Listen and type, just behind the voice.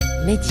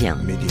ميديا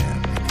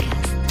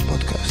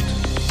بودكاست.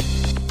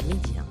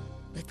 ميديا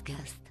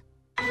بودكاست.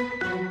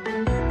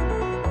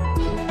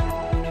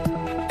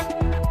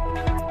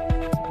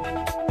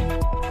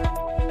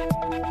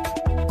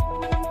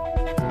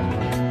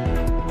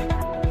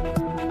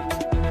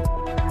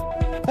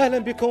 أهلا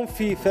بكم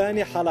في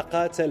ثاني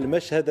حلقات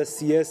المشهد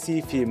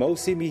السياسي في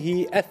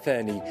موسمه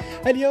الثاني.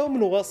 اليوم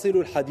نواصل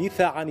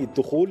الحديث عن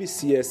الدخول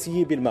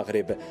السياسي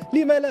بالمغرب.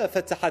 لما لا،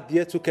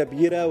 فالتحديات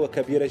كبيرة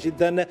وكبيرة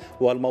جدا،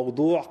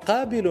 والموضوع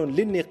قابل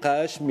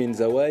للنقاش من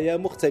زوايا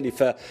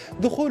مختلفة.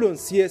 دخول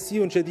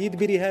سياسي جديد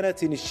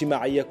برهانات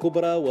اجتماعية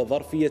كبرى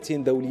وظرفية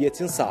دولية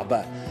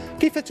صعبة.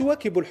 كيف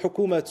تواكب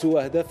الحكومة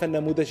أهداف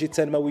النموذج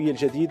التنموي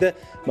الجديد؟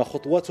 ما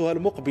خطواتها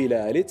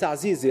المقبلة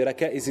لتعزيز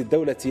ركائز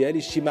الدولة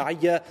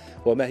الاجتماعية؟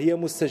 وما هي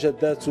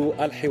مستجدات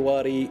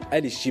الحوار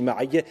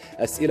الاجتماعي؟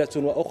 أسئلة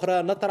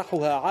وأخرى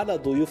نطرحها على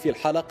ضيوف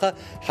الحلقة: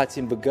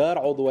 حاتم بقار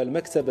عضو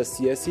المكتب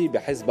السياسي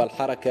بحزب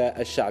الحركة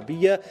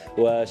الشعبية،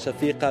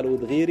 وشفيق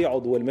الودغيري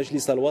عضو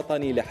المجلس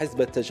الوطني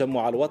لحزب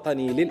التجمع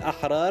الوطني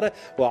للأحرار،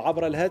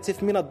 وعبر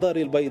الهاتف من الدار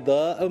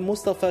البيضاء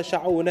مصطفى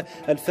شعون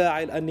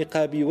الفاعل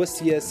النقابي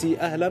والسياسي.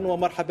 أهلا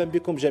ومرحبا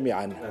بكم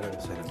جميعا. أهلا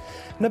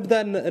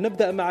وسهلا.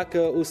 نبدأ معك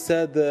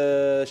أستاذ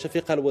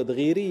شفيق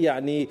الودغيري.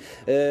 يعني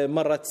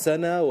مرت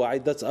سنة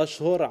وعدة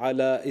أشهر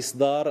على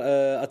إصدار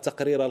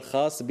التقرير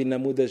الخاص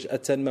بالنموذج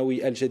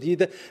التنموي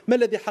الجديد. ما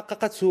الذي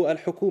حققته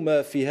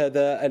الحكومة في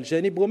هذا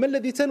الجانب، وما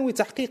الذي تنوي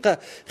تحقيقه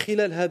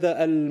خلال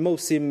هذا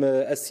الموسم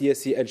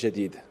السياسي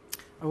الجديد؟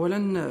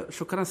 اولا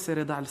شكرا سي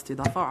رضا على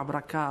الاستضافه،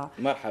 وعبرك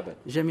مرحبا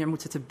جميع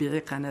متتبعي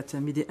قناه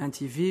ميدي ان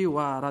تي في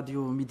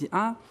وراديو ميدي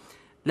ان.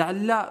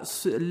 لعل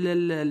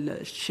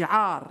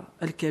الشعار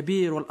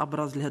الكبير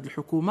والابرز لهذه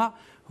الحكومه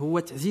هو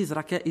تعزيز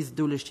ركائز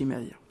الدوله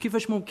الاجتماعيه.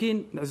 كيفاش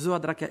ممكن نعززوا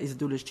هذه ركائز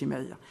الدوله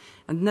الاجتماعيه؟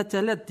 عندنا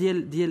ثلاث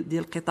ديال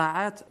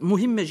القطاعات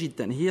مهمه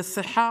جدا، هي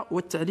الصحه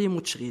والتعليم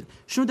والتشغيل.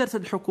 شنو دارت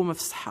هذه الحكومه في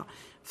الصحه؟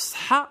 في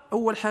الصحه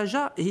اول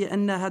حاجه هي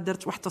انها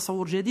دارت واحد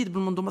تصور جديد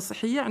بالمنظومه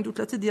الصحيه، عنده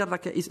ثلاثه ديال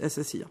الركائز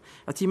اساسيه: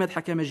 اعتماد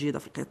حكمه جيده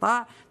في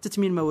القطاع،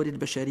 تثمين الموارد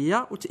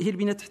البشريه، وتاهيل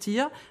البنيه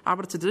التحتيه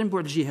عبر تدعيم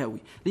بعد جهوي.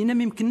 لان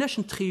ما يمكنناش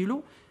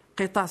نتخيلوا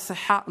قطاع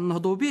الصحه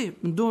نهضوا به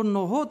من دون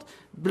النهوض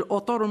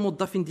بالاطر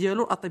والموظفين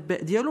ديالو،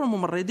 الاطباء ديالو،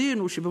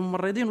 الممرضين وشبه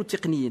الممرضين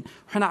والتقنيين.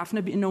 وحنا عرفنا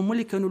بانهم هما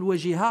اللي كانوا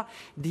الواجهه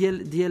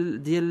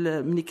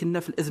ديال ملي كنا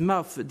في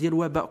الازمه ديال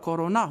وباء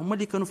كورونا، هما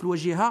اللي كانوا في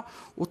الواجهه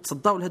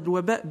وتصداو لهذا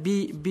الوباء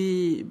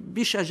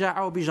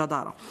بشجاعه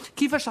وبجداره.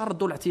 كيفاش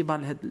عرضوا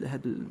الاعتبار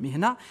لهذه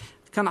المهنه؟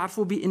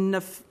 كنعرفوا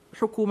بان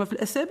الحكومه في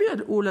الاسابيع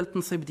الاولى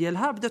للتنصيب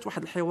ديالها بدات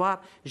واحد الحوار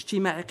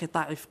اجتماعي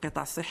قطاعي في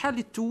قطاع الصحه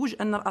اللي توج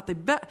ان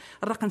الاطباء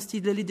الرقم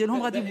الاستدلالي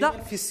ديالهم غادي يبدا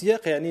في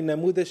سياق يعني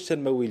النموذج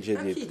التنموي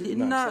الجديد. أكيد،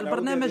 لان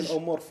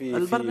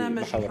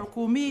البرنامج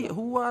الحكومي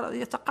هو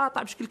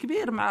يتقاطع بشكل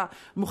كبير مع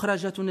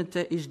مخرجات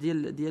والنتائج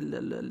ديال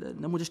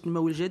النموذج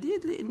التنموي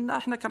الجديد. لان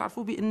احنا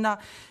كنعرفوا بان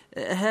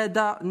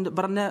هذا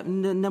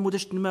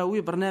النموذج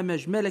التنموي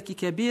برنامج ملكي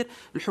كبير.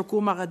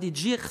 الحكومه غادي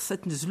تجي خصها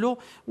تنزلو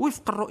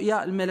وفق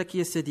الرؤيه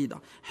الملكيه السديده.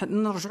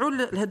 نرجعوا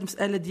لهذه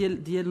المساله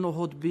ديال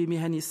النهوض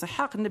بمهني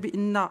الصحه. قلنا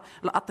بان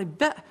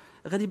الاطباء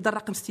غادي يبدا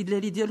الرقم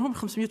الاستدلالي ديالهم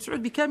 509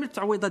 بكامل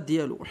التعويضات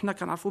ديالو. وحنا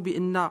كنعرفوا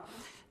بان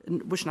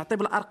باش نعطي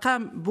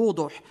بالارقام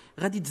بوضوح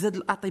غادي تزاد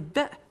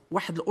الاطباء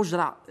واحد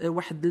الاجره،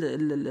 واحد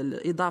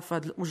الاضافه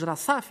الاجره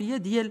صافيه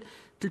ديال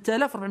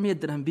 3400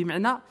 درهم،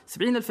 بمعنى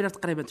 70,000 ريال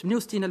تقريبا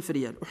 68,000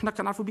 ريال. وحنا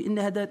كنعرفوا بان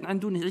هذا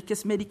عنده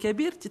انعكاس مالي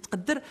كبير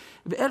تتقدر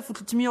ب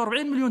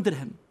 1340 مليون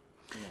درهم.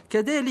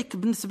 كذلك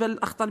بالنسبه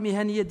للاخطاء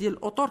المهنيه ديال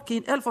الاطور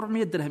كاين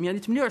 1400 درهم، يعني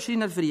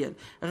 28,000 ريال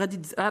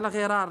غادي على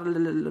غرار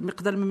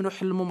المقدار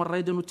الممنوح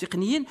للممرضين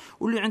والتقنيين،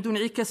 واللي عنده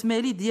انعكاس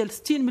مالي ديال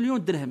 60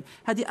 مليون درهم.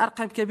 هذه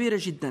ارقام كبيره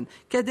جدا.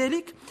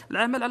 كذلك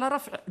العمل على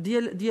رفع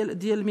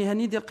ديال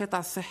المهني ديال قطاع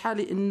الصحه،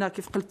 لان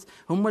كيف قلت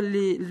هما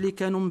اللي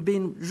كانوا من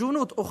بين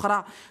جنود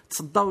اخرى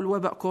تصداو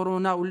الوباء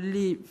كورونا،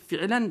 واللي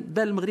فعلا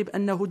بان المغرب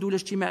انه دوله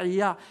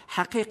اجتماعيه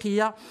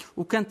حقيقيه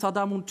وكان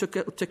تضامن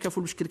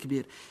والتكافل بشكل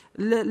كبير.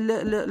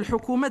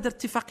 الحكومه دارت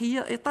اتفاقيه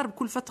اطار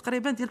بكلفه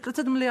تقريبا ديال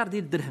 3 مليار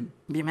ديال الدرهم،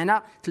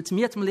 بمعنى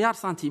 300 مليار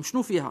سنتيم.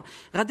 شنو فيها؟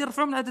 غادي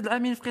يرفعوا من عدد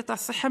العاملين في قطاع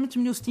الصحه من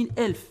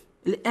 68,000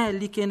 الان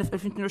اللي كاينه في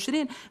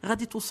 2022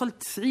 غادي توصل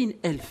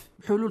 90,000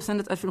 بحلول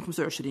سنه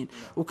 2025.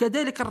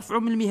 وكذلك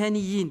نرفعوا من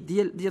المهنيين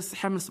ديال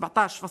الصحه من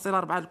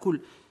 17.4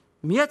 الكل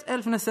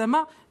 100,000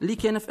 نسمة اللي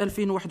كان في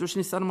 2021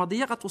 السنة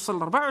الماضية غتوصل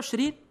ل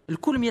 24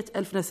 الكل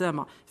 100,000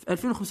 نسمة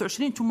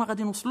في 2025، ثم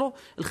غادي نوصلوا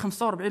ل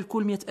 45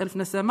 الكل 100,000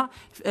 نسمة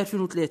في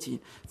 2030.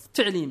 في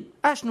التعليم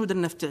اشنو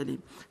درنا في التعليم؟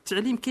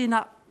 التعليم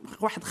كاينه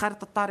واحد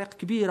خارطة طريق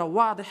كبيرة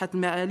واضحة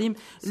المعالم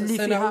اللي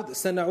فيها.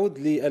 سنعود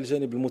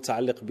للجانب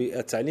المتعلق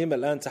بالتعليم.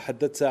 الآن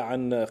تحدثت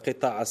عن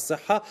قطاع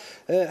الصحة.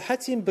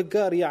 حاتم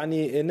بقار،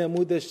 يعني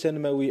نموذج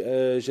تنموي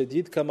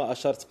جديد كما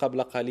أشرت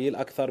قبل قليل،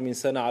 أكثر من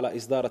سنة على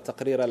إصدار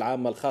التقرير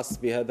العام الخاص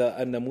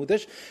بهذا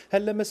النموذج.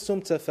 هل لمستم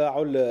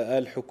تفاعل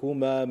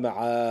الحكومة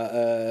مع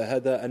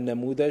هذا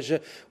النموذج،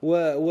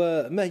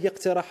 وما هي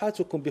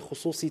اقتراحاتكم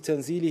بخصوص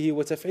تنزيله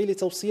وتفعيل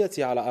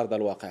توصياته على أرض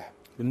الواقع؟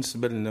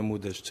 بالنسبة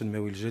للنموذج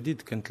التنموي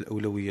الجديد كانت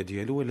الأولوية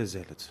ديالو ولا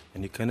زالت،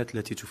 يعني كانت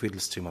التي تفيد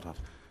الاستمرار.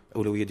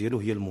 الأولوية ديالو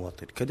هي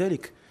المواطن.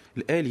 كذلك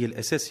الآلية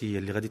الأساسية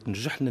اللي غادي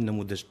تنجح لنا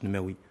النموذج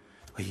التنموي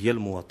هي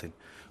المواطن،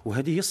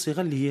 وهذه هي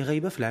الصيغة اللي هي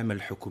غايبة في العمل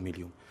الحكومي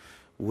اليوم.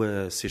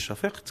 والسي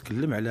شفيق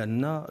تكلم على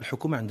أن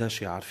الحكومة عندها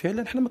شعار،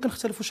 فعلا احنا ما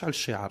كنختلفوش على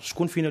الشعار.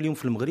 شكون فينا اليوم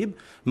في المغرب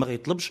ما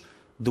غيطلبش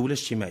دولة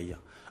اجتماعية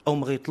أو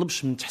ما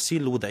غيطلبش من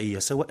تحسين الوضعية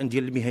سواء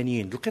ديال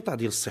المهنيين، القطاع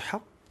ديال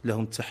الصحة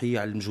لهم التحية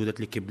على المجهودات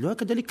اللي كيبذلوها،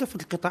 كذلك كافة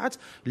القطاعات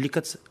اللي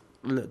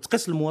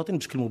تقيس المواطن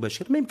بشكل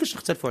مباشر. ما يمكنش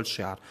نختلفوا على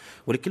الشعار،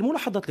 ولكن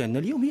الملاحظات اللي عندنا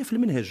اليوم هي في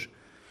المنهج،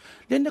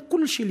 لأن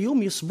كل شيء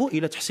اليوم يصبو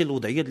إلى تحسين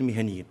الوضعية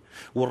المهنيين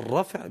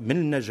والرفع من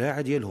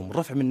النجاعة ديالهم،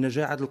 الرفع من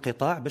نجاعة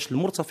القطاع باش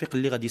المرتفق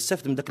اللي غادي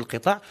يستافد من ذاك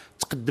القطاع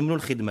تقدم له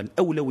الخدمة.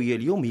 الأولوية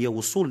اليوم هي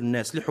وصول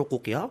الناس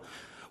لحقوقها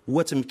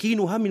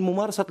وتمكينها من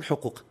ممارسة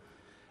الحقوق.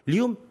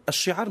 اليوم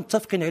الشعار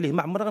متفقين عليه،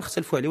 ما عمرنا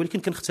نختلفوا عليه، ولكن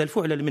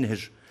كنختلفوا على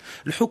المنهج.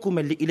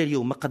 الحكومة اللي إلى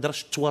اليوم ما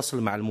قدرش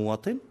تواصل مع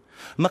المواطن،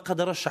 ما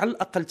قدرش على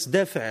الأقل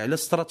تدافع على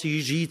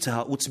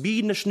استراتيجيتها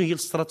وتبين شنو هي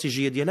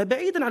الاستراتيجية ديالها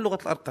بعيدا عن لغة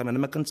الأرقام. أنا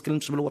ما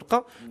كنتكلمش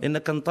بالورقة لأن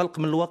كنطلق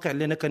من الواقع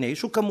اللي أنا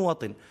كنعيشه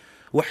كمواطن،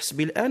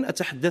 وحسبي الآن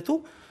أتحدث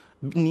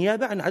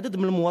بالنيابة عن عدد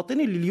من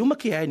المواطنين اللي اليوم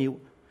كيعانيوا.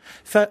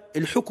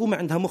 فالحكومة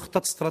عندها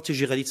مخطط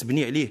استراتيجي غادي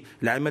تبني عليه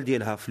العمل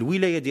ديالها في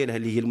الولاية ديالها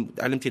اللي هي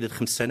على امتداد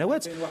 5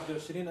 سنوات،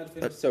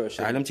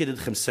 2021 على امتداد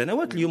 5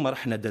 سنوات. اليوم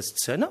رحنا دازت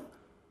سنة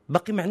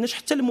باقي ما عندناش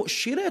حتى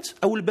المؤشرات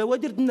او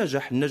البوادر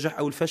النجاح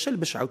او الفشل،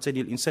 باش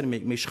عاوتاني الانسان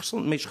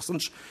ما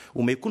يشخصنش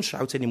وما يكونش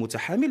عاوتاني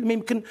متحامل. ما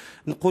يمكن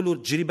نقولوا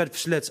التجربه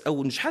فشلات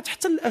او نجحت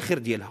حتى الاخر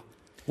ديالها،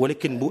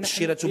 ولكن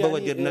مؤشرات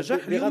وبوادر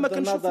النجاح اليوم ما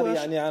كنشوفوهاش.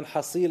 يعني عن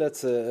حصيلة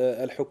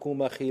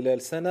الحكومة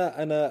خلال سنة،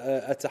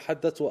 أنا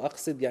أتحدث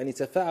وأقصد يعني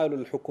تفاعل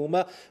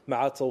الحكومة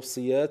مع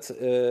توصيات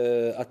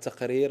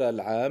التقرير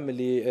العام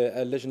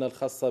للجنة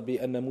الخاصة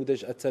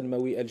بالنموذج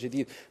التنموي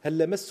الجديد. هل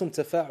لمستم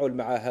تفاعل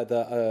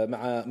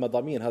مع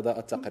مضامين هذا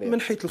التقرير؟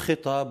 من حيث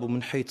الخطاب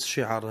ومن حيث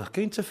الشعار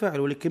كاين تفاعل،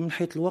 ولكن من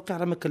حيث الواقع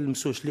راه ما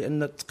كنلمسوش،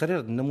 لأن التقرير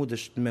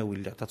النموذج التنموي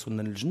اللي عطاتو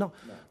لنا اللجنة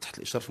تحت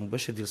الإشراف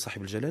المباشر ديال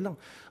صاحب الجلالة،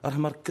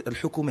 راه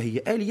الحكومة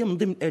هي آلية من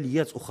ضمن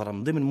آليات أخرى،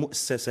 من ضمن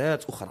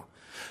مؤسسات أخرى.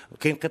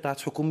 كاين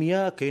قطاعات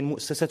حكومية، كاين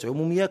مؤسسات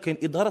عمومية، كاين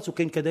إدارات،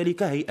 وكاين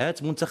كذلك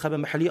هيئات منتخبة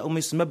محلية أو ما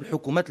يسمى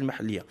بالحكومات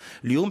المحلية.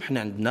 اليوم حنا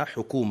عندنا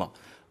حكومة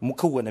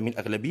مكونة من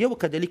أغلبية،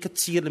 وكذلك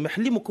التسيير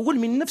المحلي مكون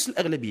من نفس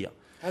الأغلبية.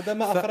 هذا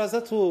ما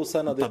أفرزته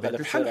صناديق بطبيعة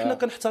الحال حنا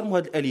كنحترموا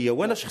هذه الآلية،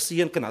 وأنا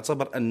شخصيا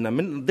كنعتبر أن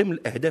من ضمن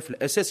الأهداف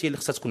الأساسية اللي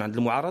خصها تكون عند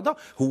المعارضة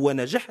هو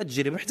نجاح هذه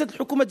التجربة. حتى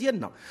الحكومة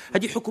ديالنا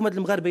هذه حكومة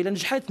المغاربة إلا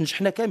نجحت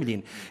نجحنا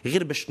كاملين،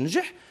 غير باش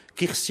تنجح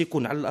كيخص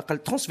يكون على الأقل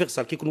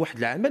ترانسفيرسال، كيكون واحد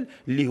العمل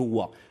اللي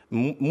هو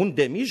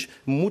مندمج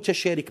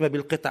متشارك ما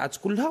بين القطاعات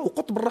كلها،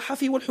 وقطب الراحة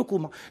فيه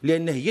والحكومة،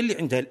 لأن هي اللي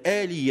عندها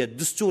الآلية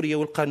الدستورية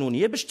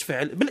والقانونية باش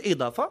تفعل،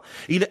 بالإضافة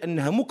إلى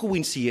أنها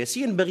مكون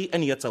سياسي ينبغي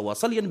أن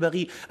يتواصل،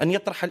 ينبغي أن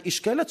يطرح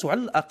الإشكالات،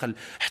 وعلى الأقل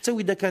حتى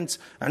وإذا كانت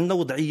عندنا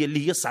وضعية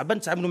اللي هي صعبة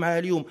نتعاملوا معها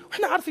اليوم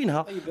وحنا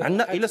عارفينها.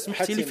 عندنا إلا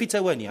سمحتي لي في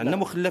ثواني، عندنا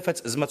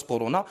مخلفات أزمة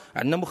كورونا،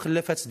 عندنا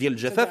مخلفات ديال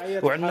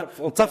الجفاف، وعندنا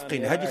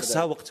متفقين هذه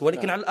خصها وقت،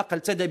 ولكن على الأقل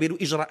تدابير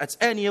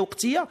وإجراءات آنية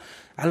وقتية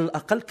على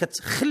الأقل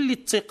كتخلي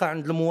الثقة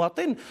عند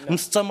المواطن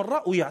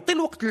مستمرة، ويعطي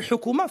الوقت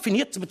للحكومة فين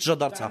يثبت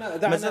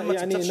جدارتها. مازال ما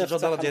تثبتش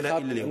الجدارة ديالها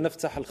إلا اليوم.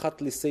 نفتح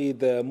الخط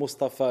للسيد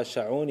مصطفى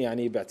شعون،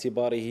 يعني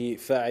باعتباره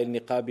فاعل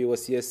نقابي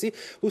وسياسي.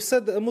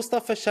 أستاذ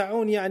مصطفى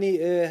شعون،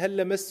 يعني هل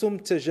لمستم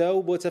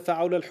تجاوب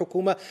وتفاعل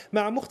الحكومة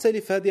مع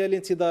مختلف هذه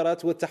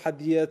الانتظارات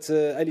والتحديات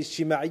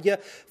الاجتماعية،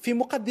 في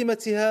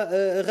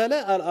مقدمتها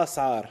غلاء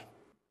الأسعار؟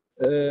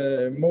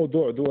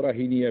 موضوع ذو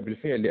راهنية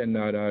بالفعل،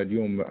 لأننا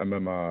اليوم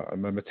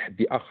أمام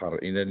تحدي آخر.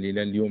 لأن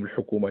اليوم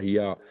الحكومة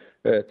هي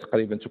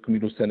تقريبا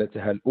تكمل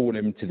سنتها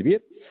الأولى من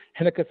التدبير.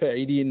 حنا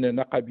كفاعلين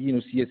نقابيين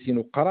وسياسيين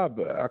وقراب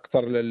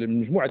أكثر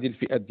للمجموعة ديال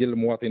الفئات ديال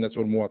المواطنات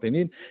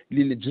والمواطنين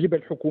اللي التجربة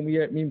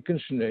الحكومية ما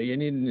يمكنش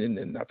يعني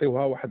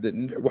نعطيوها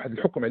واحد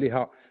الحكم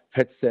عليها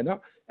في هذه السنة.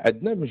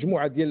 عندنا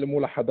مجموعة ديال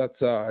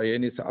الملاحظات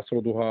يعني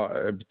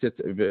سأسردها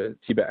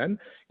اتباعا.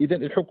 إذا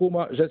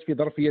الحكومة جات في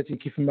ظرفية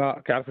كيف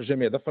ما كيعرف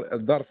الجميع،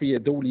 ظرفية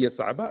دولية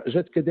صعبة.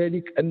 جات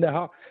كذلك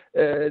أنها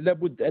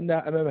لابد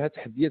أنها أمامها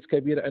تحديات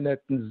كبيرة أنها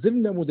تنزل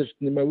النموذج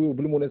التنموي.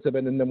 وبالمناسبة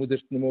أن النموذج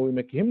التنموي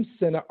ما كيهمش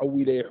سنة أو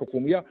ولاية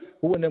حكومية،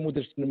 هو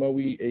نموذج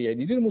تنموي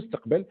يعني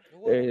للمستقبل،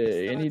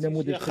 يعني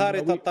نموذج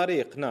خارطة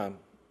الطريق. نعم،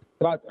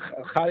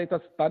 خارطة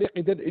الطريق.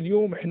 إذا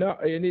اليوم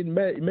احنا يعني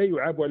ما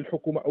يعاب على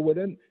الحكومة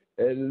أولا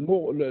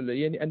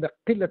يعني ان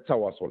قله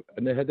التواصل،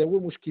 ان هذا هو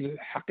المشكل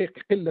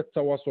الحقيقي، قله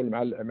التواصل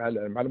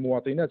مع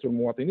المواطنات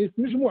والمواطنين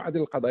في مجموعه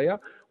ديال القضايا.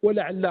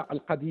 ولعل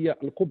القضيه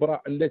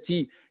الكبرى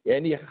التي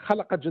يعني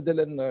خلقت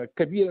جدلا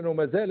كبيرا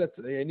وما زالت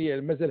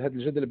يعني ما زال هذا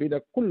الجدل بين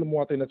كل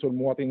المواطنات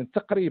والمواطنين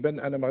تقريبا.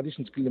 انا ما غاديش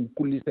نتكلم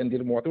بكل لسان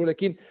ديال المواطن،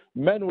 ولكن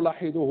ما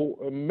نلاحظه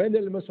ما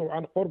نلمسه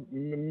عن قرب،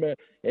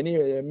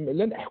 يعني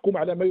لن احكم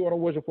على ما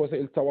يروج في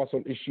وسائل التواصل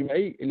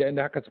الاجتماعي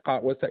لانها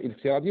كتبقى وسائل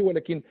افتراضيه،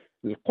 ولكن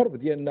القرب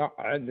ديالنا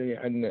عن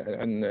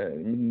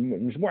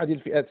مجموعه ديال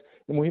الفئات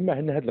المهمه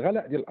ان هذا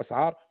الغلاء ديال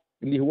الاسعار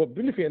اللي هو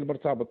بالفعل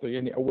مرتبط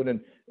يعني اولا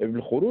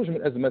بالخروج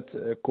من ازمه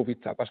كوفيد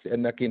 19،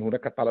 لان كاين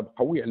هناك طلب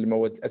قوي على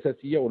المواد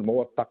الاساسيه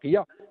والمواد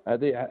الطاقيه،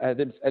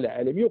 هذا مساله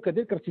عالميه،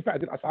 وكذلك ارتفاع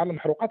ديال اسعار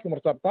المحروقات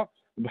المرتبطه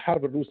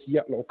بالحرب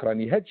الروسيه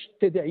الاوكرانيه. هذه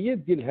التداعيات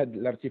ديال هذه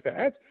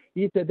الارتفاعات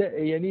هي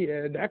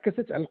يعني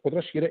انعكست على القدره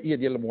الشرائيه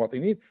ديال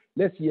المواطنين،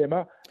 لا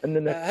سيما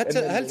اننا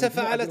هل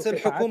تفاعلت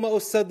الحكومه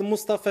استاذ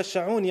مصطفى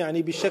شعون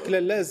يعني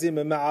بشكل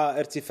لازم مع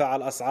ارتفاع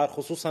الاسعار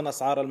خصوصا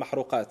اسعار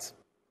المحروقات؟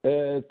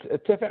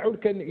 التفاعل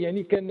كان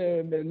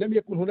لم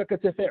يكن هناك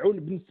تفاعل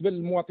بالنسبه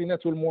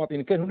للمواطنات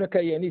والمواطنين، كان هناك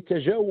يعني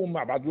تجاوب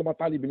مع بعض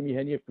المطالب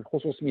المهنيه في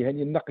الخصوص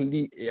مهني النقل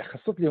اللي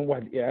خصت لهم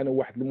واحد الاعانه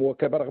وواحد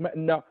المواكبه، رغم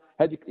ان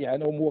هذيك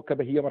الاعانه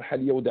والمواكبه هي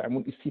مرحليه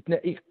ودعم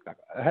استثنائي.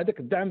 هذاك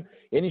الدعم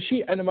يعني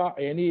شيء ما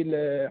يعني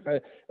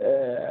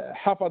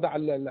حافظ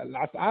على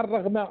الاسعار،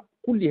 رغم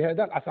كل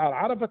هذا الاسعار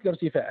عرفت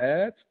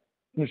الارتفاعات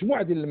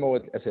مجموعه ديال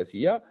المواد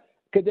الاساسيه.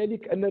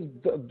 كذلك ان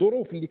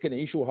الظروف اللي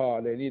كنعيشوها،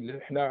 يعني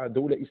احنا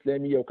دوله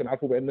اسلاميه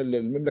وكنعرفوا بان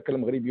المملكه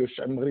المغربيه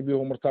والشعب المغربي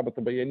هو مرتبط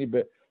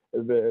يعني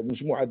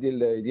بمجموعه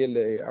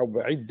ديال او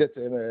بعده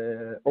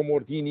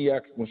امور دينيه،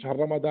 كيكون شهر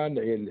رمضان،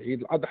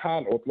 عيد الاضحى،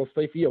 العطله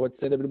الصيفيه، وهذه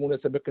السنه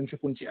بالمناسبه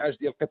كنشوفوا انتعاش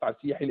ديال القطاع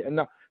السياحي،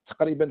 لان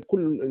تقريبا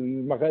كل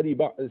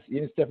المغاربه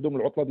يعني استفادوا من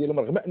العطله ديالهم،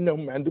 رغم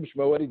انهم ما عندهمش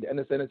موارد،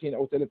 لان سنتين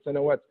او 3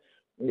 سنوات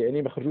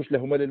يعني ما خرجوش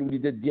لهم لا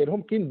الوليدات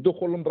ديالهم. كاين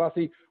الدخول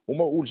المدرسي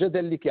والجدل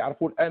اللي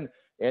كيعرفوا الان،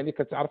 يعني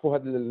كتعرفوا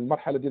هذه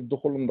المرحله ديال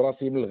الدخول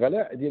المدرسي من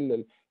الغلاء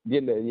ديال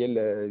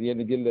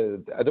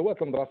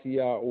الادوات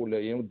المدرسيه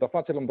يعني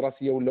الدفاتر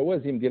المدرسيه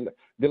واللوازم ديال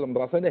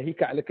المدرسه،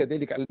 ناهيك على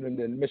كذلك على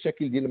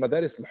المشاكل ديال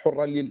المدارس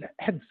الحره اللي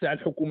لحد الساعه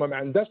الحكومه ما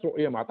عندهاش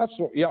رؤيه، ما عطاتش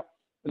رؤيه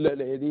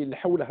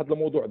حول هذا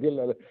الموضوع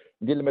ديال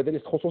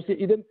المدارس الخصوصيه.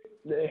 اذا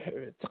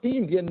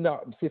التقييم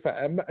ديالنا بصفه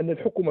عامه ان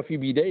الحكومه في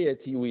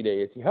بدايه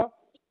ولايتها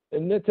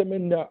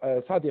نتمنى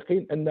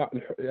صادقين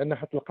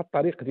انها تلقى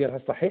الطريق ديالها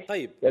الصحيح.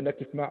 طيب. لان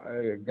كيف ما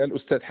قال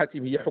الاستاذ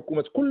حاتم هي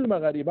حكومه كل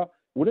المغاربه،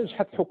 ولا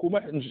نجحت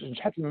الحكومه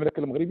نجحت المملكه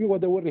المغربيه،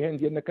 وهذا هو الرهان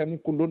ديالنا كاملين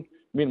كل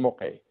من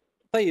موقعه.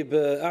 طيب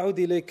أعود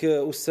إليك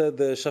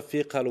أستاذ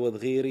شفيق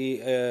الوذغيري.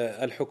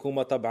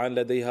 الحكومة طبعا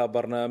لديها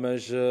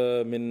برنامج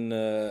من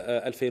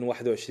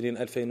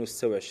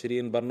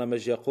 2021-2026،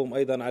 برنامج يقوم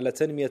أيضا على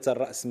تنمية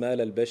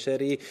الرأسمال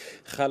البشري،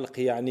 خلق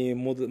يعني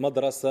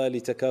مدرسة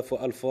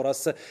لتكافؤ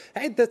الفرص،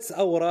 عدة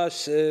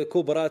أوراش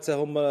كبرى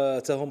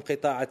تهم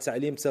قطاع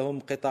التعليم، تهم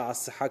قطاع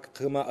الصحة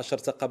كما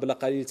أشرت قبل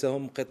قليل،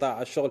 تهم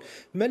قطاع الشغل.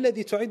 ما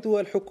الذي تعده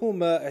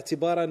الحكومة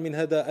اعتبارا من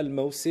هذا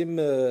الموسم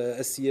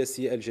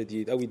السياسي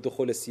الجديد أو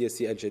الدخول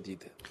السياسي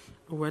الجديد؟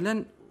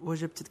 أولا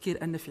وجب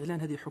تذكير أن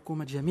فعلا هذه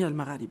حكومة جميع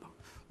المغاربة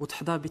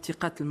وتحظى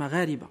بثقة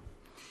المغاربة.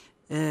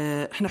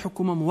 احنا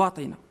حكومة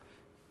مواطنة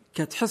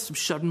كتحس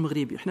بالشعب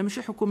المغربي، احنا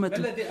ماشي حكومة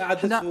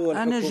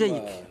أنا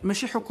جايك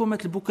ماشي حكومة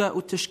البكاء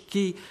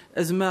والتشكي،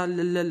 أزمة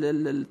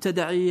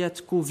التداعيات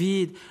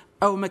كوفيد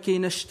او ما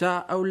كاينه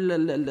الشتاء او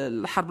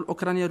الحرب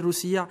الاوكرانيه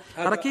الروسيه،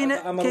 راه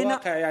كاينه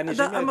واقع يعني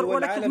جميع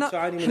دول العالم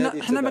تعاني من هذه.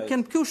 احنا ما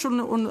كنبكيوش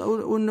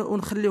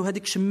ونخليو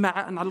هذيك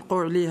شماعه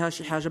نعلقوا عليها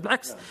شي حاجه،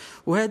 بالعكس.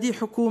 وهذه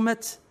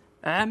حكومه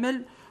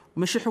عمل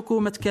ماشي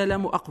حكومه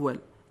كلام واقوال.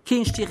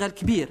 كاين اشتغال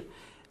كبير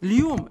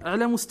اليوم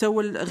على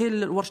مستوى غير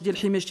الورش ديال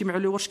الحمايه الاجتماعيه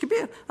ولا ورش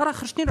كبير، راه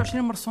خرج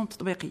 22 مرسوم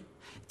تطبيقي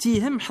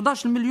تيهم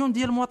 11 مليون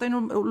ديال المواطنين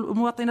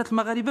والمواطنات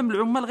المغاربه من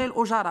العمال غير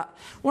الاجراء.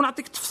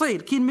 ونعطيك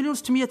تفصيل، كاين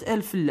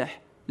 1,600,000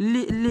 فلاح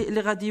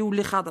اللي غادي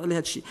يولي خاضع لهذا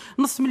الشيء،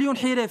 نص مليون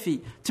حرفي،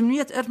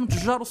 800,000 من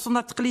تجار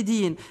والصناع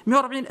التقليديين،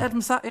 140,000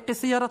 من سائقي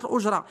سيارات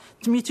الاجره،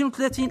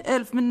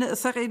 230,000 من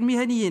السائقين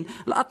المهنيين،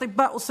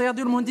 الاطباء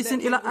والصيادين والمهندسين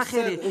الى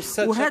اخره.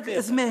 وهذه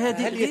الازمه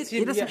هذه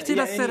اذا سمحتي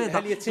لها السريده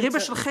غير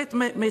باش الخيط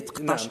ما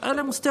يتقطعش.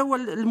 على مستوى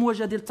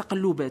المواجهه ديال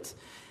التقلبات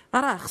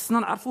راه خصنا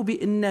نعرفوا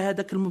بان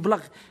هذاك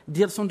المبلغ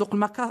ديال صندوق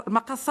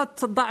المقاصات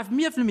تضاعف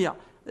 100%،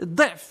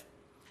 الضعف.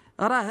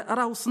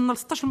 راه وصلنا ل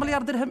 16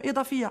 مليار درهم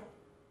اضافيه،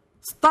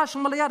 16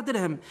 مليار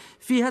درهم،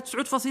 فيها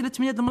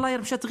 9.8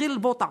 الملايير مشات غير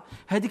للبوطه،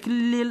 هذيك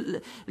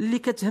اللي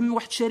كتهم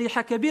واحد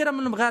الشريحه كبيره من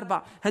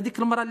المغاربه، هذيك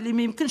المراه اللي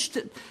ما يمكنش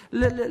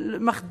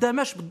ما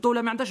خداماش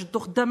بالدوله، ما عندهاش الدو،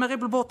 خدامه غير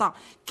بالبوطه.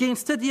 كاين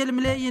 6 ديال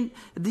الملايين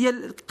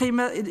ديال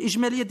القيمه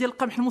الاجماليه ديال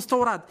القمح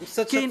المستورد.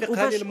 كاين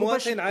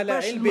المواطن على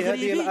علم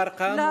بهذه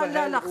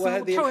الارقام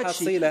وهذه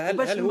الحصيله؟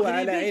 هل هو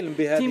على علم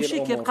بهذه الامور؟ تمشي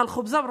كيلقى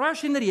الخبزه ب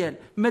 24 ريال،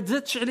 ما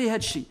تزادش عليه هذا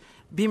الشيء.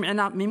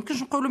 بمعنى ما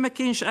يمكنش نقولوا ما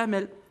كاينش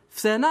عمل.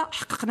 في سنه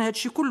حققنا هذا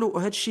الشيء كله،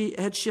 وهذا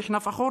الشيء حنا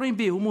فخورين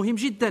به ومهم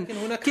جدا.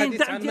 كاين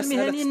دعم ديال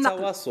المهنيين،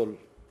 التواصل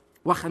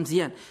واخا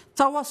مزيان،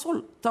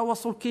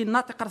 تواصل كاين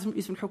ناطق رسمي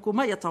باسم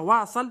الحكومه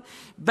يتواصل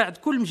بعد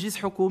كل مجلس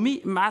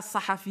حكومي مع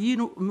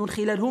الصحفيين ومن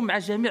خلالهم مع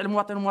جميع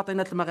المواطنين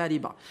والمواطنات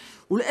المغاربه.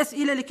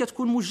 والاسئله اللي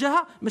كتكون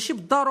موجهه ماشي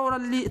بالضروره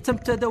اللي تم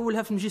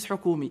تداولها في مجلس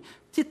حكومي،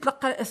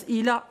 تتلقى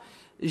اسئله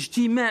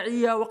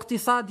اجتماعيه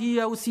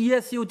واقتصاديه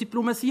وسياسيه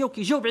ودبلوماسيه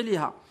وكيجاوب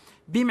عليها.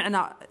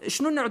 بمعنى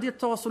شنو النوع ديال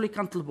التواصل اللي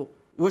كنطلبوا؟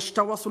 واش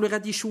التواصل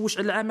غادي يشوش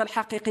على العمل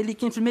الحقيقي اللي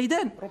كاين في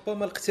الميدان؟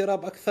 ربما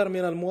الاقتراب اكثر من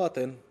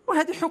المواطن.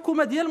 وهذه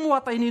حكومه ديال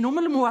المواطنين ومن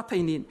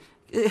المواطنين،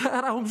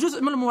 راهم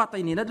جزء من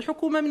المواطنين. هذه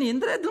الحكومه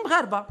منين؟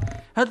 المغاربه.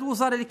 هاد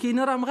الوزاره اللي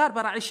كاينين راه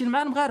مغاربه، راه عايشين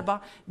مع المغاربه.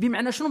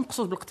 بمعنى شنو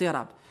المقصود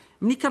بالاقتراب؟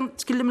 ملي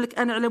كنتكلم لك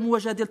انا على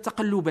مواجهه ديال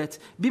التقلبات،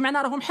 بمعنى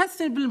راهم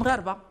حاسين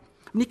بالمغاربه.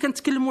 ملي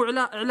كنتكلموا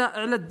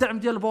على الدعم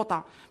ديال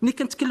البوطه، ملي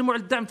كنتكلموا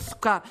على الدعم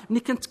السكر، ملي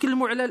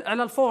كنتكلموا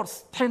على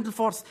الفورس، طحين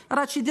الفورس،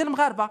 راه هادشي ديال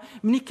المغاربه.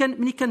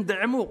 ملي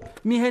كندعموا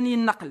مهني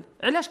النقل،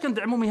 علاش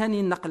كندعموا مهني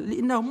النقل؟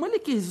 لان هما اللي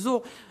كيهزوا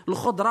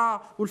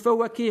الخضره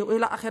والفواكه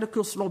والى اخره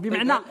كيوصلوا.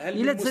 بمعنى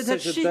الى تزاد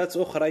هادشي مستجدات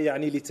اخرى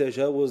يعني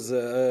لتجاوز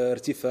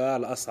ارتفاع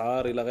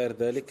الاسعار الى غير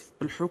ذلك.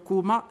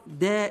 الحكومه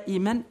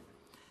دائما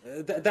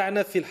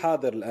دعنا في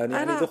الحاضر الان،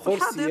 يعني دخول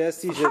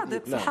سياسي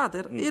جديد. في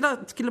الحاضر إذا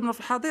تكلمنا في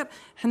الحاضر،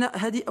 حنا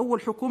هذه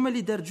اول حكومه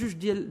اللي دار جوج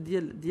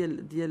ديال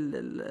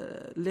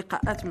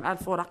اللقاءات مع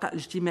الفرقاء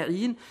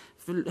الاجتماعيين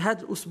في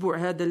هذا الاسبوع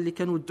هذا اللي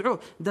كنودعوه.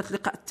 دارت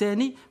اللقاء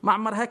الثاني ما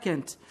عمرها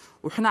كانت،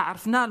 وحنا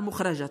عرفنا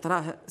المخرجات.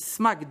 راه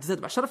السماك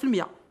تزاد ب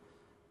 10%،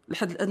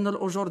 الحد الادنى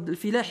الاجور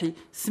الفلاحي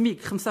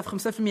سميك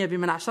 5%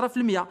 بمعنى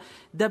 10%.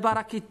 دابا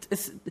راه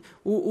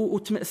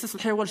وتمأسس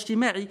الحوار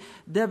الاجتماعي.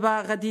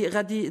 دابا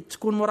غادي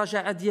تكون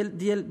مراجعه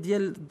ديال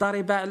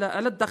الضريبه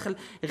على الدخل،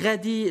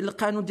 غادي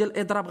القانون ديال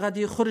الاضراب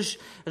غادي يخرج،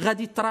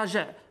 غادي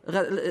تراجع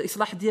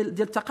الاصلاح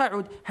ديال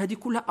التقاعد. هذه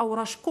كلها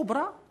اوراش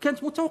كبرى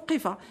كانت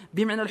متوقفه.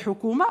 بمعنى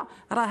الحكومه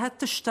راها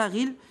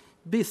تشتغل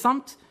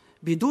بصمت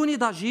بدون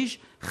ضجيج.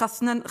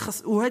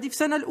 وهذه في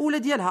السنه الاولى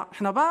ديالها،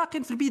 احنا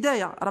باقين في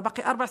البدايه، راه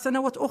باقي 4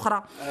 سنوات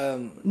اخرى.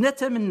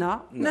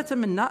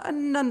 نتمنى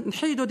ان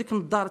نحيدوا ديك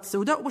النظاره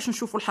السوداء باش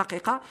نشوفوا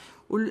الحقيقه.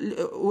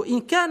 وان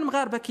كان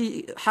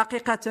المغاربه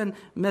حقيقه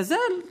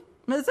مازال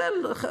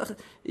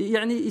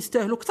يعني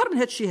يستاهلوا اكثر من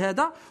هذا الشيء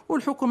هذا،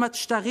 والحكومه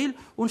تشتغل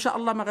وان شاء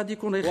الله ما غادي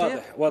يكون غير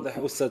خير. واضح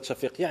استاذ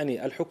شفيق،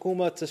 يعني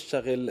الحكومه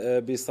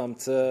تشتغل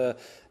بصمت.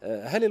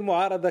 هل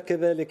المعارضه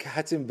كذلك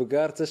حاتم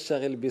بقار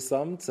تشتغل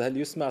بصمت؟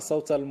 هل يسمع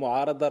صوت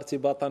المعارضه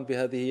ارتباطا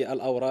بهذه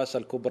الاوراش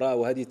الكبرى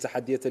وهذه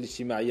التحديات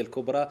الاجتماعيه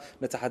الكبرى؟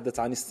 نتحدث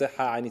عن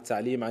الصحه، عن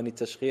التعليم، عن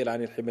التشغيل،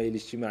 عن الحمايه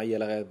الاجتماعيه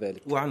لغير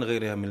ذلك، وعن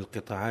غيرها من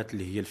القطاعات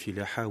اللي هي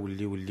الفلاحه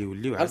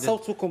واللي هل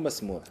صوتكم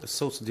مسموع؟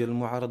 الصوت ديال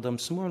المعارضه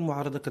مسموع.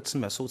 المعارضه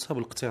كتسمع صوتها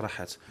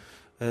بالاقتراحات.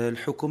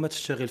 الحكومه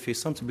تشتغل في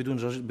صمت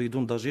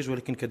بدون ضجيج،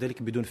 ولكن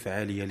كذلك بدون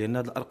فعاليه، لان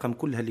هذه الارقام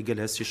كلها اللي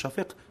قالها السي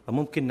شفيق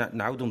ممكن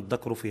نعاودوا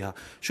نتذكروا فيها.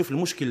 شوف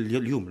المشكل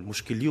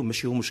اليوم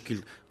ماشي هو مشكل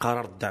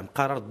قرار الدعم.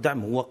 قرار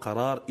الدعم هو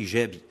قرار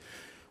ايجابي،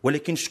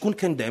 ولكن شكون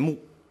كندعموا؟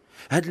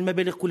 هاد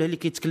المبالغ كلها اللي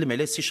كيتكلم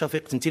عليها السي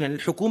شفيق تمثيل عن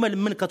الحكومه،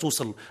 لمن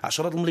كتوصل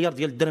 10 المليار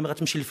ديال الدرهم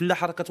غتمشي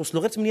للفلاح، راه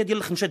كتوصلوا غير 8 ديال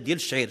الخمشات ديال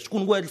الشعير.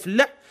 شكون هو هذا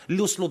الفلاح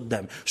اللي وصلوا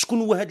الدعم؟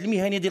 شكون هو هاد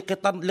المهنيه ديال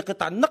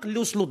قطاع النقل اللي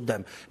وصلوا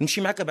الدعم؟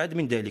 نمشي معك بعد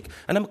من ذلك.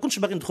 انا ما كنتش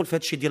باغي ندخل في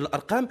هذا الشيء ديال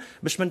الارقام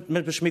باش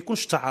ما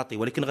يكونش تعاطي،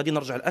 ولكن غادي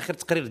نرجع لاخر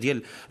تقرير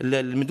ديال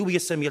المندوبيه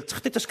الساميه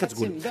للتخطيط. اش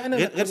كتقول؟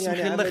 غير سمح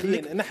لي الله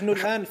يخليك. نحن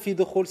الان في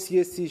دخول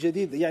سياسي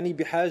جديد، يعني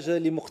بحاجه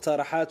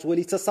لمقترحات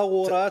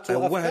ولتصورات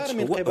وافكار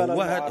من قبل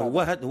المعارضه.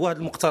 هو هاد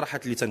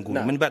المقترحات اللي تنقول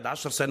من بعد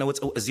 10 سنوات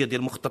او ازيد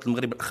ديال مخطط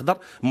المغرب الاخضر،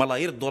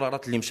 ملايير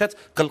الدولارات اللي مشات،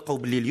 كنلقاو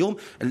باللي اليوم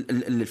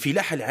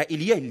الفلاحه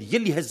العائليه هي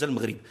اللي هزه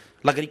المغرب.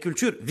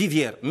 لاغريكولتور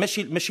فيفيير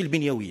ماشي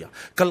البنيويه.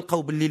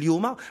 كنلقاو باللي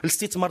اليوم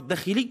الاستثمار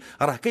الداخلي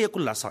راه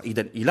كياكل العصا.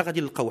 اذا الا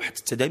غادي نلقاو واحد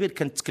التدابير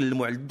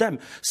كنتكلموا على الدعم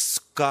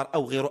السكر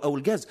او غيره او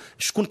الغاز،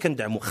 شكون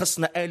كندعموا؟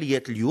 خصنا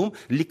اليات اليوم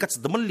اللي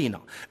كتضمن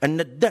لنا ان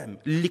الدعم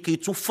اللي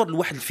كيتوفر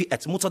لواحد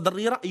الفئات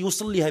متضرره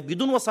يوصل لها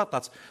بدون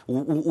وساطات.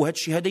 وهذا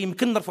الشيء هذا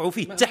يمكن نرفعوا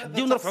فيه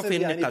التحدي ونرفعوا فيه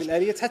النقاش. يعني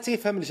بالاليات حتى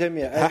يفهم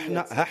الجميع.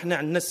 احنا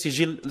عندنا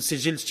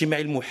السجل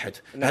الاجتماعي الموحد.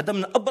 هذا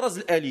من ابرز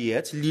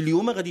الاليات اللي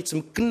اليوم غادي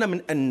تمكننا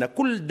من ان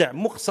كل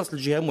دعم مخصص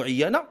لجهه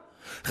معينه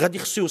غادي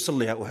خصو يوصل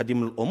لها. وهذه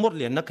من الامور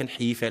اللي انا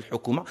كنحيي فيها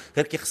الحكومه،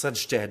 غير كيخصها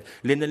تجتهد،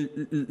 لان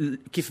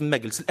كيف ما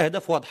قلت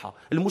الاهداف واضحه.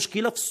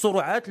 المشكله في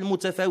السرعات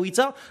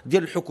المتفاوته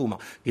ديال الحكومه.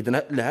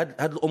 اذا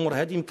هذه الامور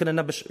هذه يمكن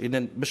انا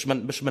باش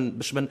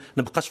ما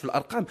نبقاش في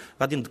الارقام،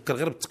 غادي نذكر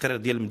غير بالتقرير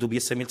ديال المندوبيه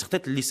الساميه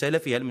للتخطيط اللي سال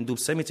فيها المندوب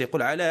السامي،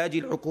 تيقول على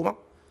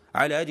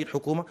هذه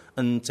الحكومه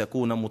ان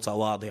تكون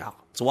متواضعه،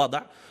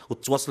 تواضع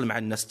وتتواصل مع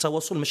الناس.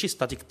 التواصل ماشي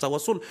ستاتيك،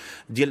 التواصل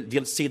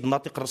ديال السيد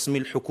الناطق الرسمي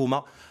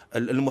للحكومه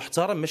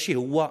المحترم ماشي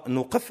هو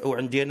نوقف او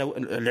عندي انا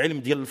العلم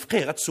ديال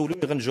الفقيه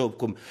غتسولوني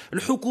غنجاوبكم.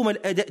 الحكومه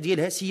الاداء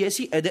ديالها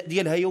سياسي، اداء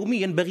ديالها يوميا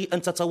ينبغي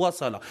ان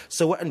تتواصل،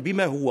 سواء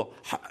بما هو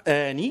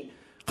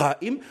آني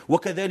قائم،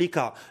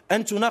 وكذلك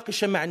أن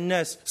تناقش مع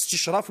الناس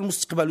استشراف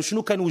المستقبل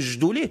وشنو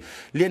كنوجدوا ليه.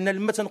 لأن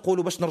لما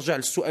تنقولوا باش نرجع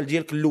للسؤال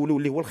ديالك الأول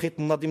اللي هو الخيط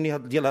النظيم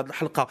ديال هذه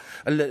الحلقة،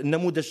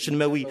 النموذج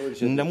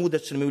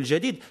التنموي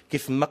الجديد،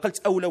 كيف ما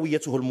قلت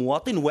أولويته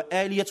المواطن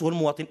وآليته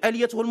المواطن.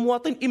 آليته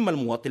المواطن إما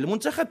المواطن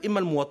المنتخب، إما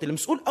المواطن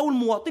المسؤول، أو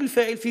المواطن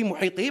الفاعل في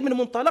محيطه من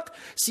منطلق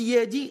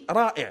سيادي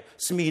رائع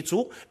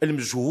سميته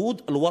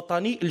المجهود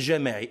الوطني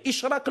الجماعي.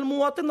 إشراك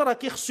المواطن راه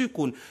كيخصو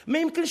يكون، ما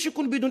يمكنش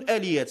يكون بدون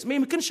آليات. ما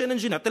يمكنش أنا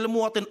نجي نعطي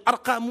المواطن المواطن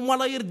ارقام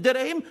وملايير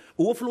الدراهم،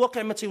 هو في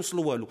الواقع ما تيوصل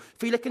والو.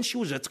 فإلا كان شي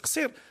وجه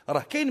تقصير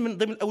راه كاين من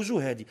ضمن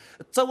الاوجه هذه.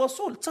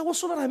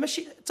 التواصل راه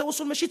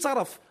ماشي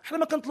طرف. حنا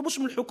ما كنطلبوش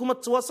من الحكومه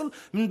تواصل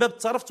من باب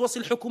الطرف، تواصل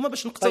الحكومه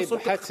باش نقتصروا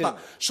الخطا.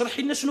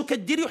 شرحي لنا شنو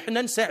كديري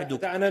وحنا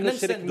نساعدوك. دعنا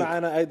نشارك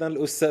معنا ايضا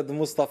الاستاذ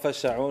مصطفى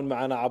شعون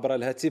معنا عبر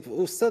الهاتف.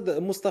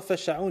 استاذ مصطفى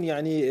شعون،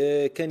 يعني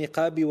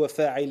كنقابي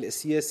وفاعل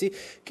سياسي،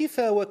 كيف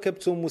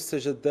واكبتم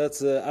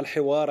مستجدات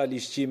الحوار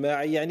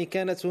الاجتماعي؟ يعني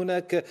كانت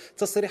هناك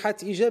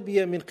تصريحات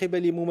إيجابية من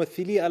قبل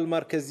ممثلي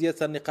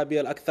المركزيات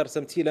النقابية الأكثر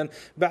تمثيلا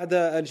بعد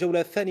الجولة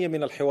الثانية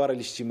من الحوار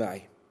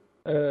الاجتماعي.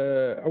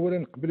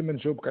 اولا قبل ما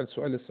نجاوبك على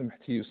السؤال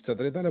سمحتي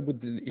استاذ رضا،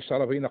 لابد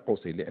الاشاره بين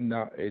قوسين،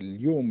 لان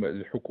اليوم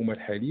الحكومه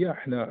الحاليه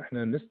احنا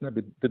لسنا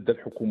ضد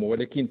الحكومه،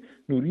 ولكن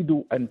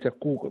نريد ان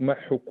تكون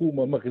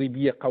حكومه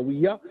مغربيه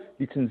قويه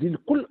لتنزيل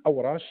كل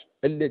الاوراش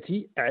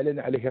التي اعلن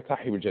عليها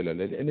صاحب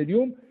الجلاله. لان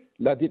اليوم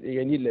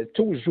يعني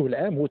التوجه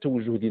العام هو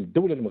توجه ديال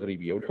الدوله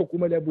المغربيه،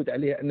 والحكومه لابد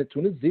عليها ان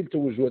تنزل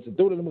توجهات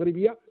الدوله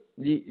المغربيه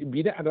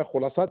بناء على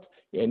خلاصات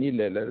يعني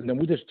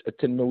النموذج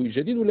التنموي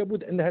الجديد،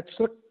 ولابد انها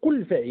تشارك كل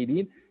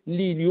الفاعلين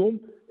اللي اليوم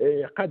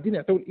قادين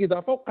يعطيو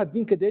الاضافه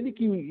وقادين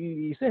كذلك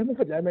يساهموا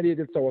في العمليه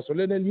ديال التواصل.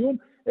 لان اليوم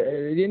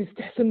يعني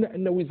استحسنا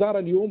ان وزاره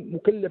اليوم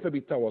مكلفه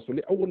بالتواصل،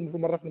 لاول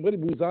مره في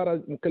المغرب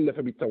وزاره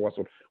مكلفه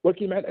بالتواصل،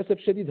 ولكن مع الاسف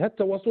الشديد هذا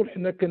التواصل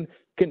حنا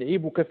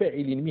كنعيبوا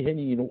كفاعلين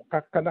مهنيين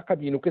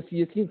وكنقابيين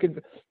وكسياسيين،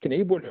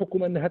 كنعيبوا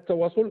الحكومه ان هذا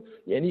التواصل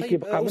يعني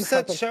كيبقى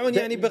استاذ شعون.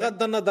 يعني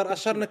بغض النظر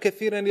اشرنا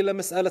كثيرا الى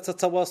مساله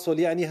التواصل،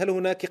 يعني هل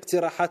هناك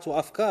اقتراحات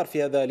وافكار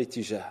في هذا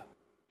الاتجاه؟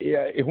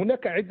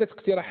 هناك عدة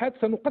اقتراحات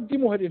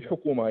سنقدمها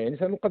للحكومة، يعني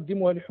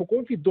سنقدمها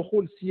للحكومة في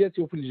الدخول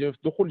السياسي وفي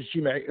الدخول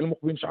الاجتماعي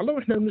المقبل إن شاء الله.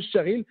 ونحن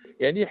نشتغل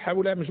يعني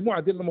حول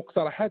مجموعة ديال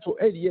المقترحات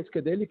وآليات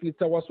كذلك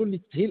للتواصل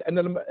لتسهيل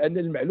أن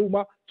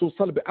المعلومة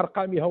توصل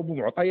بأرقامها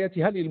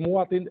وبمعطياتها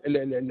للمواطن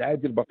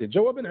العادي البسيط.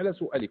 جوابا على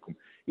سؤالكم،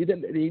 إذا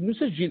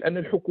نسجل أن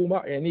الحكومة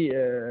يعني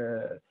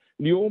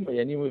اليوم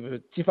يعني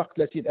اتفاق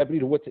 30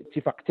 ابريل هو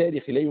اتفاق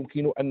تاريخي لا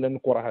يمكن ان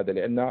ننكر هذا،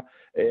 لان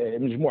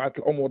مجموعه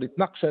الامور اللي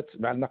تناقشت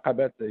مع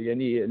النقابات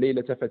يعني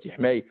ليله فاتح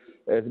ماي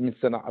من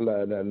السنه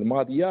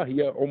الماضيه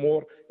هي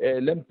امور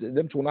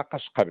لم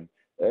تناقش قبل.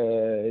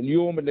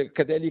 اليوم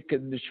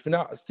كذلك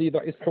شفنا السيد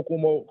رئيس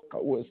الحكومه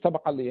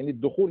سبق يعني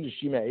الدخول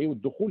الاجتماعي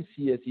والدخول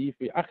السياسي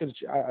في اخر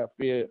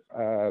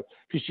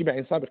في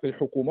اجتماع سابق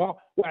للحكومه،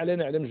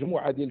 واعلن على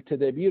مجموعه ديال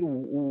التدابير،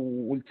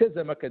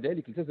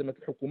 التزمت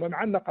الحكومه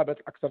مع النقابات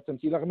الاكثر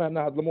تمثيلا، رغم ان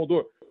هذا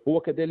الموضوع هو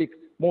كذلك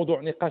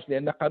موضوع نقاش،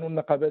 لان قانون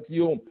النقابات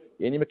اليوم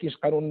يعني ما كاينش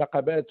قانون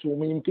النقابات،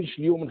 وما يمكنش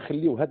اليوم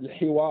نخليو هذا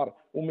الحوار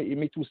وما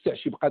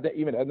يتوسعش، يبقى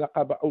دائما على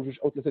نقابه او جوج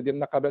او ثلاثه ديال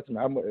النقابات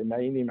مع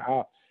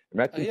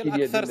هي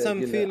الأكثر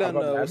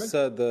تمثيلا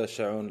أستاذ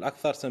شعون،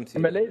 الأكثر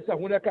تمثيلا. ليس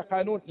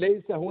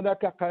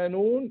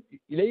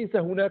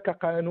هناك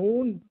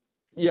قانون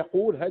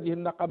يقول هذه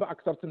النقابة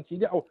أكثر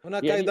تمثيلية. أو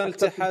هناك يعني أيضا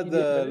الاتحاد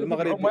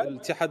المغربي،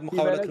 الاتحاد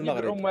مقاولة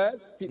المغرب.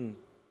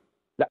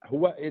 لا،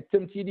 هو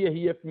التمثيلية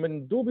هي في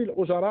مندوب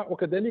الأجراء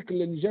وكذلك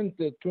اللجان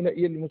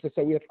الثنائية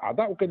لمتساوية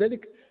الأعضاء،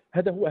 وكذلك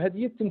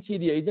هذه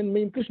التمثيلية. إذا ما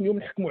يمكنش اليوم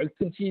نحكموا على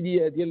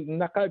التمثيلية ديال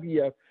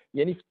النقابية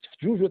يعني في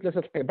جوج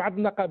وثلاثه بعض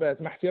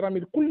النقابات مع احترامي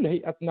لكل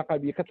هيئات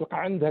نقابيه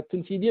كتلقى عندها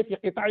التمثيليه في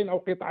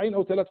قطاعين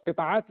او ثلاث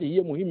قطاعات اللي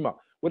هي مهمه،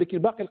 ولكن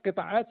باقي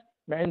القطاعات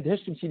ما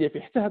عندهاش تمثيليه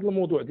في. حتى هذا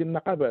الموضوع ديال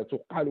النقابات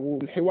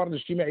وقالوا الحوار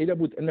الاجتماعي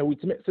لابد انه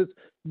يتمأسس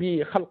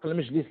بخلق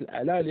المجلس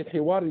الاعلى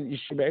للحوار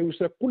الاجتماعي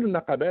ويشارك كل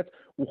النقابات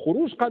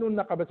وخروج قانون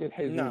النقابات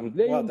الحزب.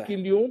 لا يمكن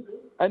اليوم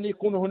ان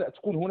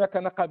تكون هناك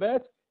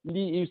نقابات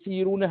اللي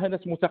يسيرونها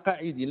ناس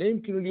متقاعدين، لا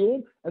يمكن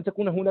اليوم ان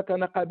تكون هناك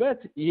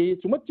نقابات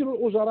تمثل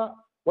الاجراء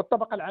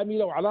والطبقه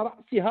العامله وعلى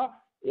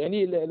راسها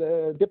يعني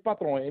دي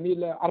باترون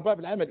يعني ارباب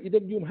العمل. اذا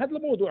اليوم هذا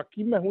الموضوع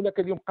كما هناك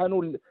اليوم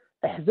قانون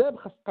الاحزاب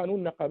خاص قانون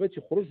النقابات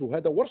يخرج،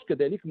 وهذا ورش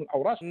كذلك من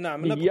الاوراش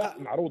اللي هي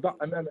معروضه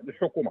امام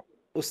الحكومه.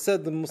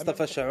 استاذ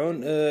مصطفى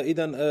شعون،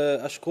 اذا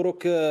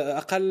اشكرك.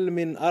 اقل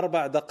من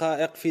 4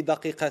 دقائق في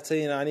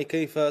دقيقتين، يعني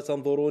كيف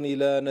تنظرون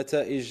الى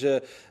نتائج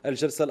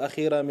الجلسه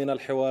الاخيره من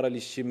الحوار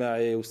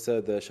الاجتماعي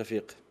استاذ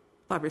شفيق؟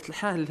 بطبيعة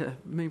الحال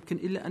ما يمكن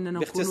إلا أننا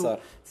نكون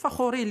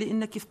فخورين،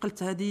 لأن كيف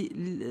قلت هذه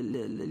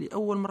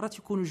لأول مرة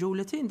يكونوا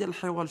جولتين ديال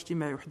الحوار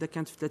الاجتماعي، وحده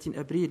كانت في 30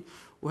 أبريل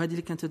وهذه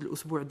اللي كانت هذا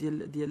الأسبوع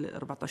ديال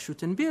 14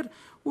 تنبير،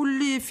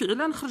 واللي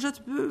فعلا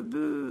خرجت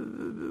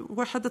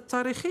بواحد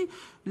التاريخي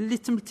اللي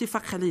تم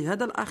الاتفاق عليه.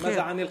 هذا الأخير.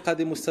 ماذا عن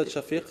القادم أستاذ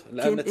شفيق؟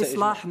 كاين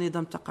إصلاح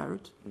نظام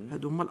التقاعد،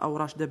 هذو هما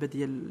الأوراش دابا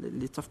ديال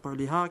اللي اتفقوا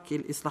عليها.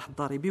 كاين الإصلاح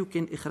الضريبي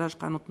وكاين إخراج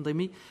قانون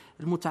تنظيمي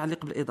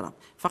المتعلق بالإضراب.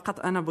 فقط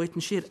أنا بغيت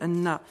نشير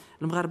أن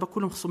المغاربة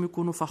كلهم خصهم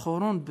يكونوا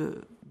فخورون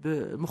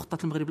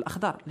بمخطط المغرب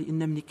الأخضر،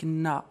 لأن ملي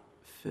كنا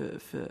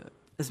في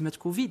أزمة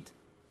كوفيد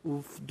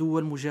وفي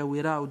دول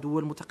مجاورة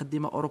ودول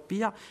متقدمة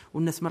أوروبية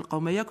والناس ما لقاو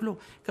ما ياكلوا،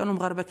 كانوا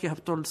المغاربة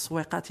كيهبطوا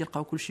للسويقات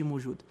يلقاو كل شيء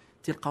موجود،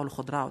 تلقاو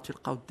الخضرة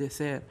وتلقاو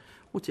الدسير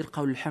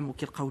وتلقاو اللحم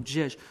وتلقاو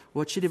الدجاج،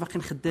 وهذا الشيء اللي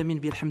باقيين خدامين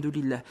به الحمد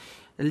لله.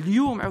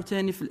 اليوم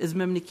عاوتاني في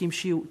الازمه ملي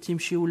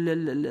تيمشيو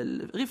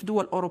غير في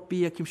دول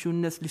اوروبيه كيمشيو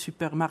الناس لي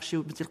سوبر مارشي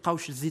وما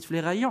تلقاوش الزيت في لي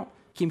غايون،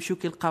 كيمشيو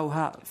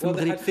كيلقاوها في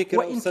المغرب،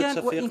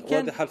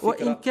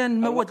 وإن كان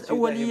المواد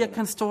الأولية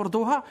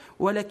كنستوردوها،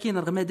 ولكن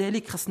رغم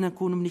ذلك خصنا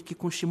نكونوا ملي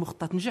كيكون شي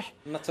مخطط نجح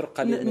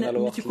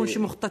ملي تيكون شي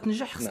مخطط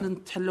نجح خصنا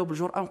نتحلوا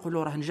بالجرأة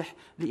ونقولوا راه نجح،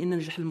 لأن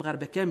نجح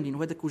المغاربة كاملين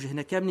وهذاك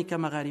وجهنا كاملين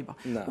كمغاربة.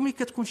 وملي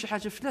كتكون شي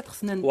حاجة فشلات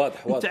خصنا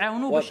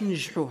نتعاونوا باش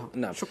ننجحوها.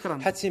 شكرا.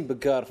 حاتم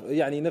بكار،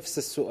 يعني نفس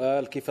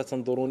السؤال، كيف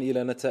تنظرون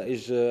إلى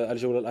نتائج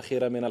الجولة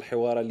الأخيرة من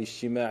الحوار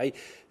الاجتماعي؟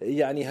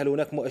 يعني هل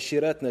هناك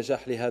مؤشرات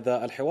نجاح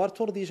لهذا الحوار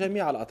ترضي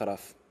جميع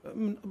الأطراف؟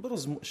 من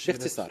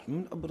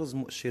ابرز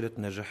مؤشرات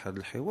نجاح هذا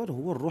الحوار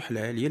هو الروح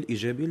العاليه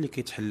الايجابيه اللي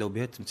كيتحلوا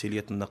بها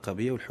التمثيليات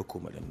النقابيه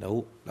والحكومه،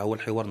 لانه هو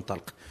الحوار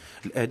انطلق.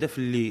 الاهداف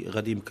اللي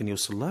غادي يمكن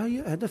يوصل لها هي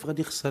اهداف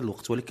غادي يخصها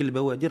الوقت، ولكن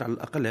البوادر على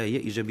الاقل هي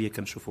ايجابيه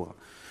كنشوفوها.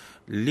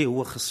 اللي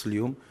هو خص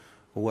اليوم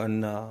هو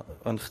ان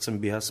نختم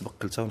بها، سبق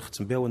قلتها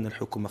ونختم بها، وان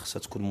الحكومه خصها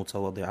تكون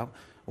متواضعه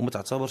وما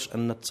تعتبرش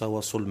ان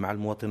التواصل مع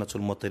المواطنات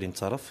والمواطنين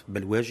طرف،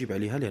 بل واجب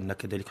عليها، لان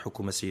كذلك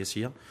حكومه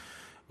سياسيه،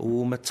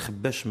 وما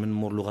تخباش من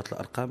مور لغه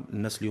الارقام.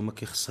 الناس اليوم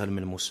كيخصها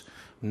الملموس،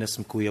 الناس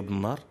مكويه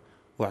بالنار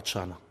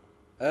وعطشانه.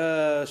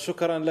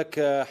 شكرا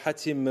لك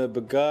حاتم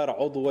بكار،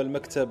 عضو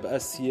المكتب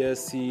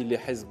السياسي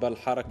لحزب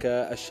الحركة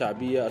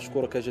الشعبية.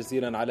 أشكرك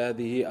جزيلا على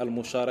هذه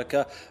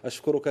المشاركة.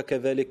 أشكرك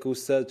كذلك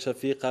أستاذ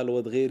شفيق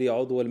الودغيري،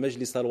 عضو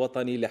المجلس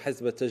الوطني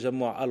لحزب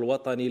التجمع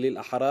الوطني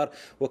للأحرار.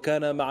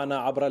 وكان معنا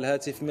عبر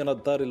الهاتف من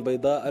الدار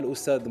البيضاء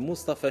الأستاذ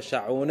مصطفى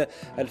شعون،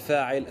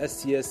 الفاعل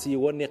السياسي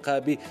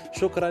والنقابي.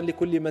 شكرا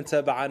لكل من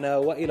تابعنا،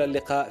 وإلى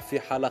اللقاء في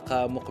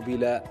حلقة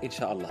مقبلة إن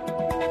شاء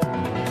الله.